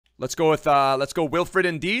Let's go with Wilfred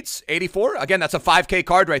and Deeds, 84. Again, that's a 5K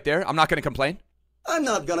card right there. I'm not going to complain. I'm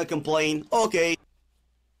not gonna complain. Okay.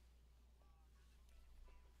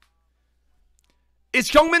 Is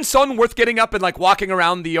Heung-min Son worth getting up and like walking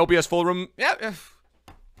around the OBS full room? Yeah.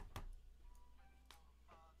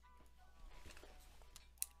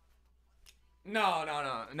 No.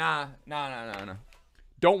 Nah.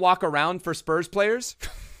 Don't walk around for Spurs players.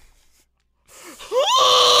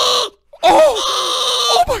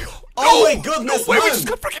 Oh my god. Oh my goodness, no way, man. we just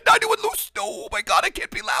got freaking 91 loose. No, oh my god, I can't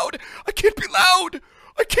be loud. I can't be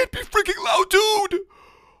freaking loud, dude.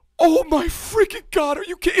 Oh my freaking god, are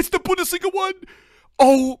you kidding? It's the Bundesliga one.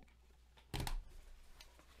 Oh.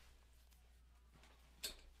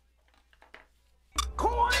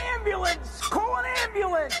 Call an ambulance! Call an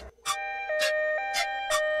ambulance!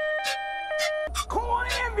 Call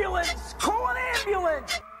an ambulance! Call an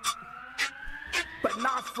ambulance! But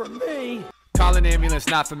not for me. Call an ambulance,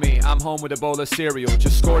 not for me. I'm home with a bowl of cereal.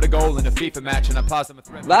 Just scored a goal in a FIFA match and I paused on a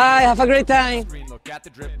threat. Bye, have a great time. Look at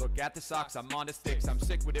the drip, look at the socks. I'm on the sticks. I'm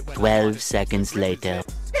sick with it when 12 seconds later.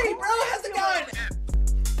 Hey, bro, has a gun!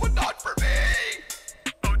 But not for me.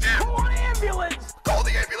 Oh, damn. Call an ambulance! Call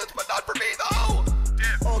the ambulance, but not for me,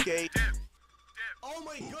 though. Okay. Oh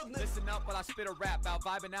my goodness. Listen up while I spit a rap out,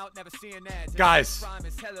 vibing out, never seeing ads. Guys,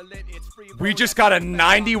 we just got a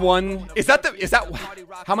 91. Is that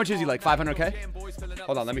how much is he, like 500K?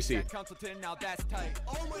 Hold on, let me see.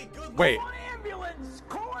 Oh my goodness. Wait. Call an ambulance!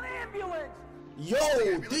 Call an ambulance! Yo,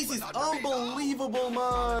 this is unbelievable,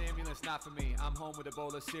 man. Ambulance, not for me. I'm home with a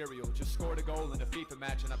bowl of cereal. Just scored a goal in a FIFA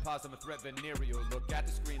match and I paused on a threat venereal. Look at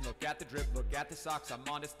the screen, look at the drip, look at the socks. I'm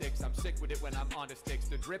on the sticks. I'm sick with it when I'm on the sticks.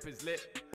 The drip is lit.